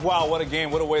Wow, what a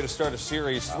game. What a way to start a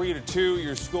series. 3-2,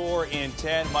 your score in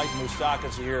 10. Mike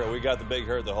Moustakas here. We got the big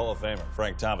hurt, the Hall of Famer.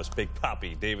 Frank Thomas, Big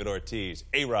Papi, David Ortiz,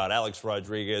 A-Rod, Alex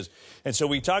Rodriguez. And so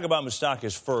we talk about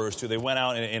Moustakas first, who they went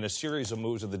out in a series of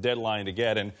moves at the deadline to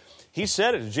get. And he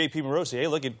said it to J.P. Morosi, hey,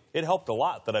 look, it helped a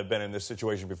lot that I've been in this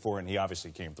situation before, and he obviously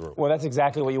came through. Well, that's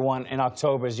exactly what you want in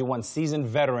October, is you want seasoned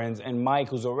veterans. And Mike,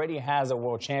 who's already has a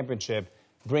world championship,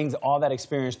 brings all that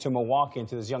experience to Milwaukee and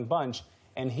to this young bunch.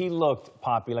 And he looked,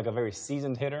 Papi, like a very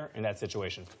seasoned hitter in that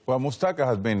situation. Well, Moustakas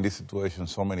has been in this situation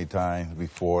so many times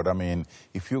before. I mean,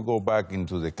 if you go back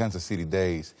into the Kansas City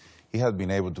days, he has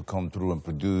been able to come through and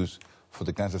produce for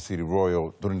the Kansas City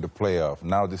Royals during the playoff.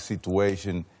 Now this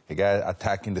situation, a guy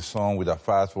attacking the zone with a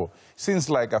fastball. Seems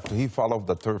like after he fouled off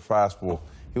the third fastball,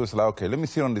 he was like, okay, let me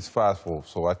sit on this fastball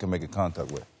so I can make a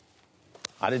contact with.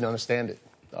 I didn't understand it.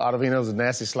 Ottavino's a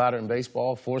nasty slider in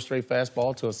baseball, 4 straight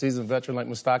fastball to a seasoned veteran like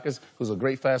Moustakas, who's a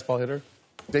great fastball hitter.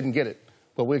 Didn't get it.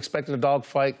 But we expected a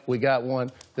dogfight. We got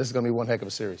one. This is going to be one heck of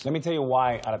a series. Let me tell you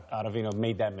why Ottavino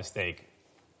made that mistake.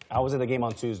 I was at the game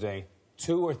on Tuesday.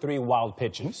 2 or 3 wild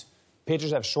pitches.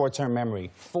 Pitchers have short-term memory.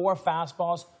 4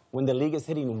 fastballs when the league is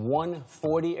hitting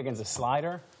 140 against a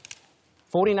slider.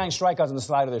 49 strikeouts on the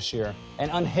slider this year,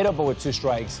 and unhittable with 2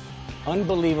 strikes.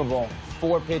 Unbelievable.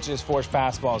 4 pitches, 4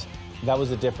 fastballs. That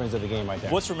was the difference of the game right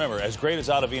there. Let's remember, as great as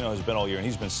Ottavino has been all year, and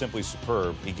he's been simply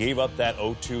superb, he gave up that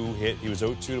 0-2 hit. He was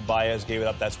 0-2 to Baez, gave it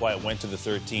up. That's why it went to the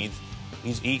 13th.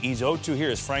 He's 0-2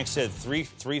 here. As Frank said, three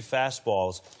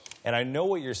fastballs. And I know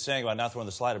what you're saying about not throwing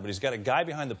the slider, but he's got a guy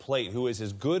behind the plate who is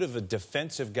as good of a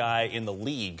defensive guy in the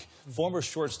league, former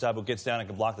shortstop who gets down and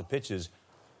can block the pitches.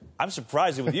 I'm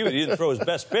surprised with you that he didn't throw his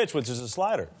best pitch, which is a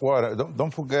slider. Well, don't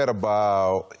forget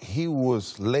about he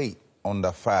was late on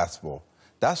the fastball.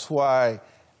 That's why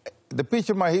the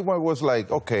pitcher, he was like,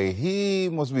 okay, he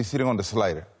must be sitting on the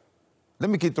slider.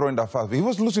 Let me keep throwing that fastball. He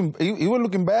was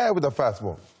looking bad with the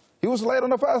fastball. He was late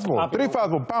on the fastball. 3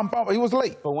 fastball, pam, pam, he was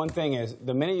late. But one thing is,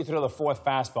 the minute you throw the 4th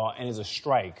fastball and it's a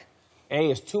strike,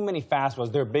 it's too many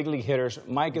fastballs. They're big league hitters.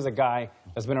 Mike is a guy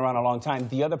that's been around a long time.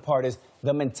 The other part is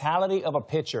the mentality of a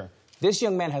pitcher. This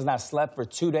young man has not slept for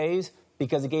 2 days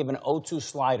because he gave an 0-2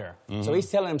 slider. So he's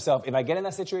telling himself, if I get in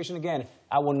that situation again,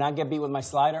 I will not get beat with my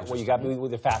slider. Well, you got beat with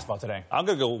your fastball today. I'm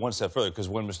going to go one step further, because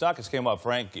when Moustakas came up,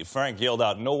 Frank yelled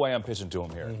out, no way I'm pitching to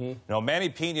him here. You know, Manny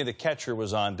Pena, the catcher,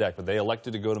 was on deck, but they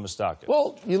elected to go to Moustakas.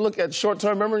 Well, you look at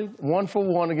short-term memory, 1 for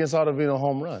 1 against Ottavino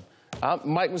home run.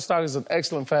 Mike Moustakas is an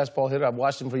excellent fastball hitter. I've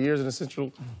watched him for years in the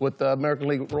Central with the American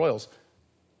League Royals.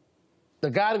 The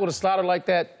guy with a slider like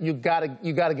that, you gotta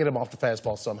get him off the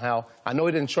fastball somehow. I know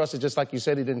he didn't trust it, just like you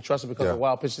said, he didn't trust it because of the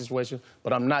wild pitch situation,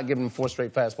 but I'm not giving him 4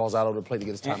 straight fastballs out over the plate to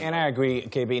get his time. And I agree,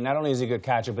 KB, not only is he a good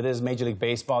catcher, but this is Major League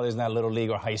Baseball, this is not Little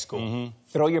League or high school.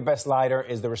 Throw your best slider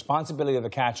is the responsibility of the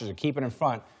catcher to keep it in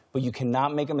front, but you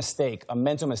cannot make a mistake, a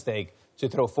mental mistake, to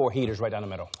throw 4 heaters right down the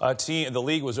middle. The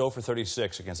league was 0 for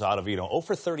 36 against Ottavino. 0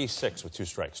 for 36 with 2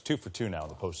 strikes. 2 for 2 now in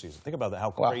the postseason. Think about that,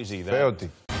 how crazy that is.